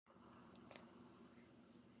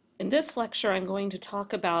In this lecture, I'm going to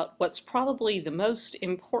talk about what's probably the most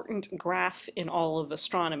important graph in all of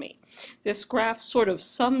astronomy. This graph sort of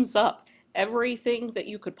sums up everything that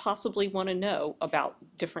you could possibly want to know about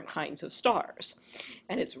different kinds of stars.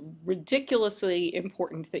 And it's ridiculously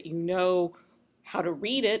important that you know how to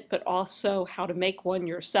read it, but also how to make one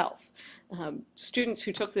yourself. Students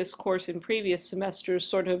who took this course in previous semesters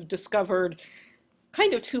sort of discovered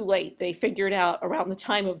kind of too late. They figured out around the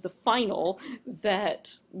time of the final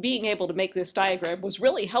that being able to make this diagram was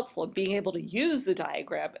really helpful, and being able to use the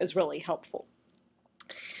diagram is really helpful.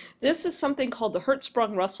 This is something called the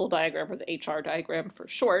Hertzsprung-Russell diagram, or the HR diagram for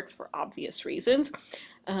short, for obvious reasons.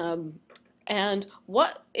 And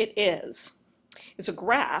what it is a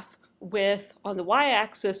graph with, on the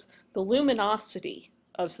y-axis, the luminosity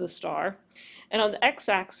of the star, and on the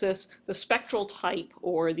x-axis, the spectral type,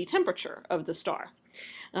 or the temperature of the star.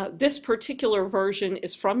 This particular version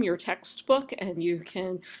is from your textbook, and you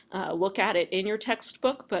can look at it in your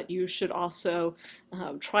textbook, but you should also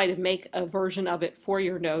try to make a version of it for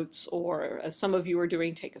your notes, or as some of you are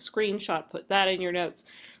doing, take a screenshot, put that in your notes,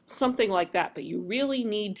 something like that. But you really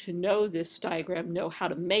need to know this diagram, know how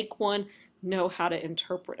to make one, know how to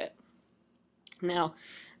interpret it. Now,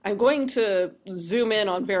 I'm going to zoom in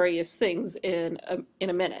on various things in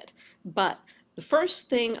a minute, but the first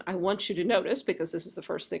thing I want you to notice, because this is the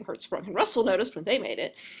first thing Hertzsprung and Russell noticed when they made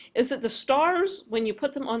it, is that the stars, when you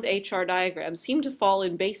put them on the HR diagram, seem to fall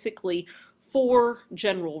in basically four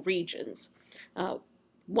general regions.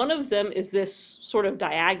 One of them is this sort of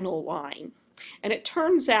diagonal line. And it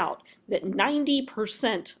turns out that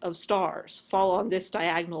 90% of stars fall on this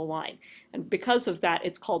diagonal line. And because of that,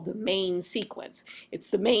 it's called the main sequence. It's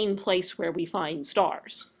the main place where we find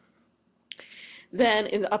stars. Then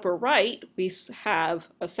in the upper right, we have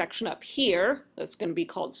a section up here that's going to be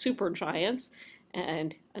called supergiants,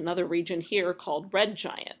 and another region here called red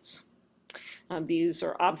giants. These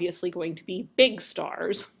are obviously going to be big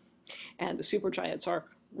stars, and the supergiants are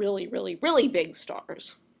really, really, really big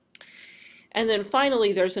stars. And then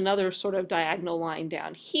finally, there's another sort of diagonal line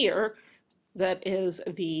down here that is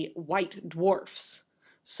the white dwarfs.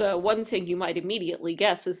 So one thing you might immediately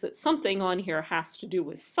guess is that something on here has to do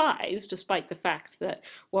with size, despite the fact that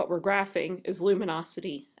what we're graphing is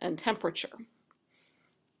luminosity and temperature.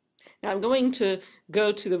 Now I'm going to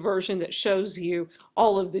go to the version that shows you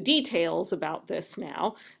all of the details about this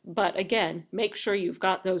now, but again, make sure you've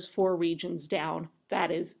got those four regions down.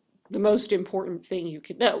 That is the most important thing you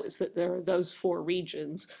can know, is that there are those four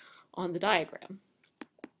regions on the diagram.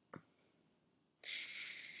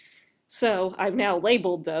 So I've now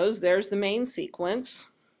labeled those. There's the main sequence: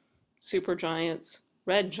 supergiants,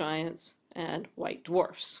 red giants, and white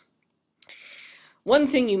dwarfs. One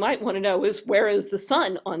thing you might want to know is, where is the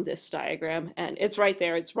sun on this diagram? And it's right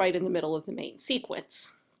there. It's right in the middle of the main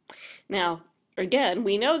sequence. Now, again,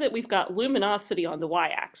 we know that we've got luminosity on the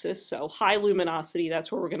y-axis, so high luminosity,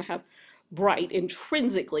 that's where we're going to have bright,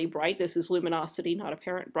 intrinsically bright. This is luminosity, not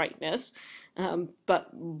apparent brightness.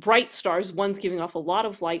 But bright stars, one's giving off a lot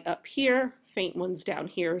of light up here, faint ones down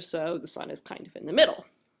here, so the sun is kind of in the middle.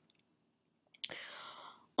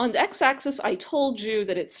 On the x-axis, I told you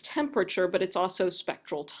that it's temperature, but it's also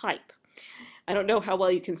spectral type. I don't know how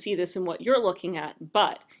well you can see this in what you're looking at,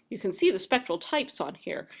 but you can see the spectral types on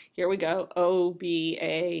here. Here we go, O, B,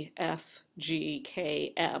 A, F, G,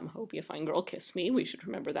 K, M. Hope you fine girl, kiss me. We should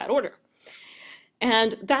remember that order.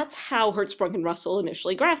 And that's how Hertzsprung and Russell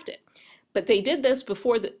initially graphed it. But they did this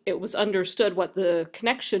before it was understood what the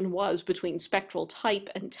connection was between spectral type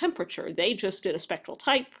and temperature. They just did a spectral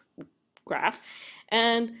type graph,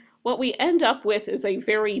 and what we end up with is a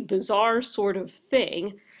very bizarre sort of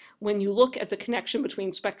thing. When you look at the connection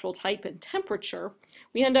between spectral type and temperature,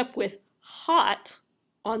 we end up with hot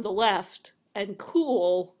on the left and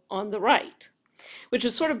cool on the right, which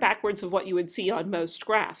is sort of backwards of what you would see on most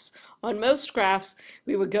graphs. On most graphs,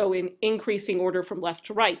 we would go in increasing order from left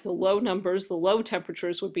to right. The low numbers, the low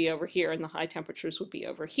temperatures would be over here, and the high temperatures would be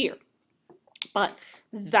over here. But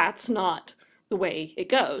that's not the way it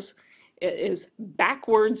goes. It is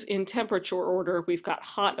backwards in temperature order. We've got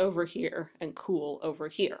hot over here and cool over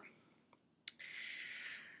here.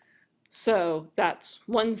 So that's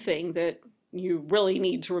one thing that you really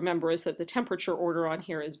need to remember, is that the temperature order on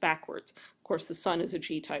here is backwards. Of course, the sun is a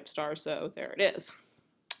G-type star, so there it is.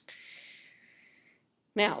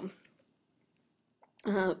 Now,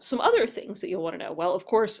 some other things that you'll want to know. Well, of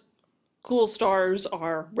course, cool stars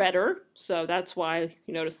are redder, so that's why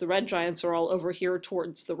you notice the red giants are all over here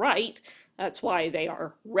towards the right. That's why they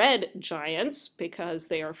are red giants, because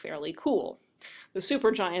they are fairly cool. The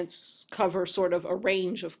supergiants cover sort of a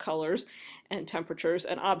range of colors and temperatures,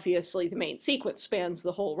 and obviously the main sequence spans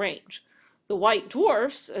the whole range. The white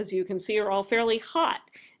dwarfs, as you can see, are all fairly hot,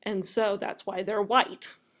 and so that's why they're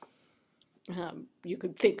white. You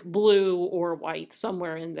could think blue or white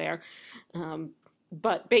somewhere in there,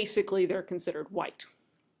 but basically they're considered white.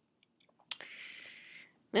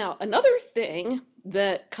 Now, another thing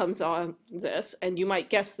that comes on this, and you might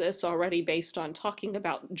guess this already based on talking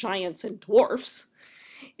about giants and dwarfs,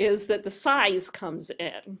 is that the size comes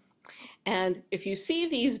in. And if you see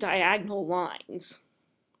these diagonal lines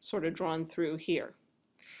sort of drawn through here,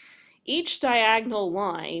 each diagonal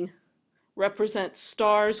line represents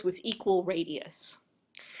stars with equal radius.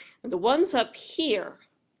 And the ones up here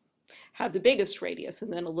have the biggest radius,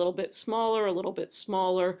 and then a little bit smaller, a little bit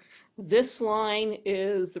smaller. This line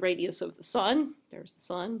is the radius of the sun. There's the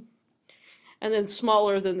sun. And then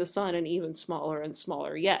smaller than the sun, and even smaller and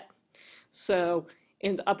smaller yet. So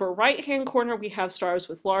in the upper right-hand corner, we have stars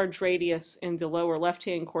with large radius. In the lower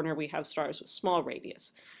left-hand corner, we have stars with small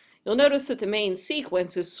radius. You'll notice that the main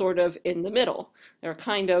sequence is sort of in the middle. They're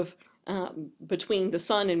kind of between the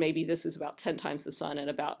sun, and maybe this is about 10 times the sun and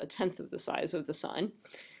about 1/10 of the size of the sun.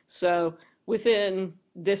 So within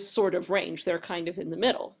this sort of range, they're kind of in the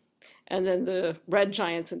middle. And then the red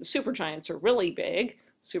giants and the supergiants are really big.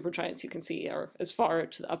 Supergiants, you can see, are as far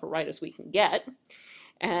to the upper right as we can get.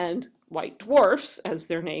 And white dwarfs, as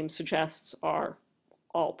their name suggests, are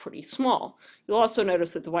all pretty small. You'll also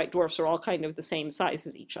notice that the white dwarfs are all kind of the same size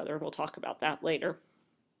as each other. We'll talk about that later,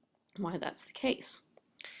 why that's the case.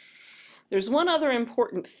 There's one other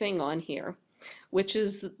important thing on here, which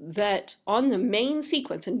is that on the main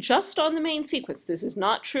sequence, and just on the main sequence, this is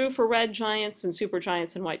not true for red giants and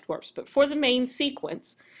supergiants and white dwarfs, but for the main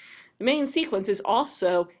sequence is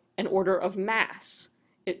also an order of mass.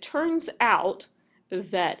 It turns out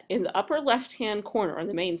that in the upper left-hand corner on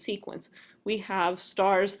the main sequence, we have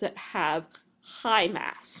stars that have high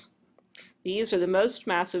mass. These are the most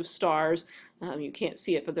massive stars. You can't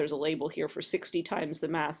see it, but there's a label here for 60 times the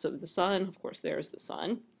mass of the sun. Of course, there's the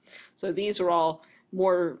sun. So these are all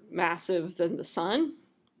more massive than the sun.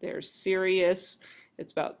 There's Sirius.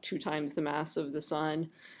 It's about 2 times the mass of the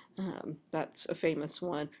sun. That's a famous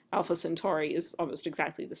one. Alpha Centauri is almost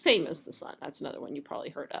exactly the same as the sun. That's another one you probably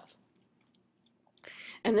heard of.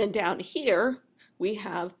 And then down here, we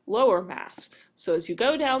have lower mass. So as you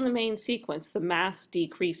go down the main sequence, the mass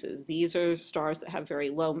decreases. These are stars that have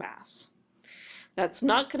very low mass. That's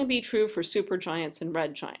not going to be true for supergiants and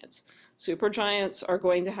red giants. Supergiants are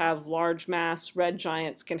going to have large mass, red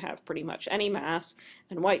giants can have pretty much any mass,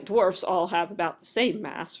 and white dwarfs all have about the same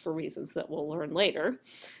mass for reasons that we'll learn later.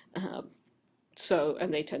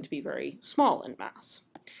 And they tend to be very small in mass.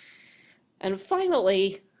 And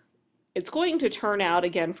finally, it's going to turn out,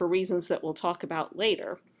 again for reasons that we'll talk about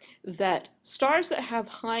later, that stars that have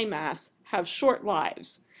high mass have short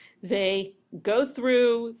lives. They go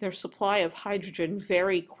through their supply of hydrogen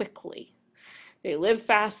very quickly. They live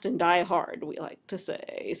fast and die hard, we like to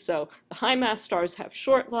say. So the high mass stars have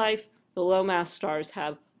short life, the low mass stars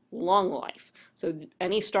have long life. So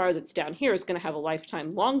any star that's down here is going to have a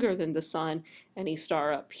lifetime longer than the sun. Any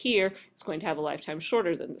star up here is going to have a lifetime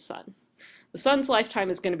shorter than the sun. The sun's lifetime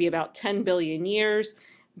is going to be about 10 billion years.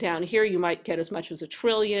 Down here you might get as much as 1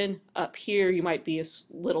 trillion. Up here you might be as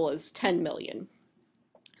little as 10 million.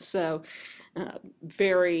 So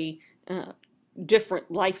very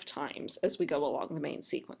different lifetimes as we go along the main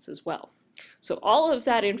sequence as well. So all of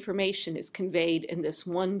that information is conveyed in this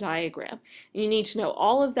one diagram. You need to know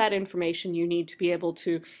all of that information. You need to be able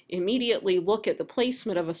to immediately look at the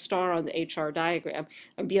placement of a star on the HR diagram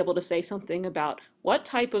and be able to say something about what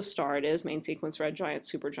type of star it is, main sequence, red giant,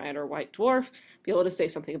 supergiant, or white dwarf, be able to say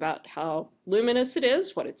something about how luminous it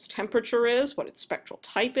is, what its temperature is, what its spectral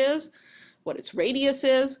type is, what its radius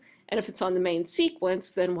is, and if it's on the main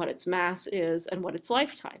sequence, then what its mass is and what its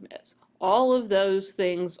lifetime is. All of those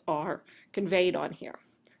things are conveyed on here.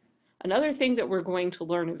 Another thing that we're going to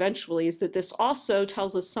learn eventually is that this also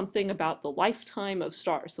tells us something about the lifetime of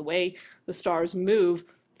stars, the way the stars move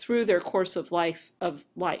through their course of life.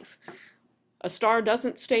 A star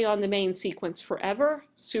doesn't stay on the main sequence forever.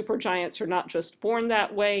 Supergiants are not just born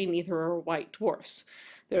that way, neither are white dwarfs.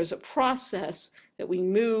 There's a process that we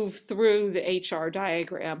move through the HR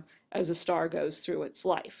diagram as a star goes through its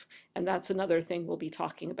life. And that's another thing we'll be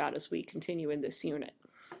talking about as we continue in this unit.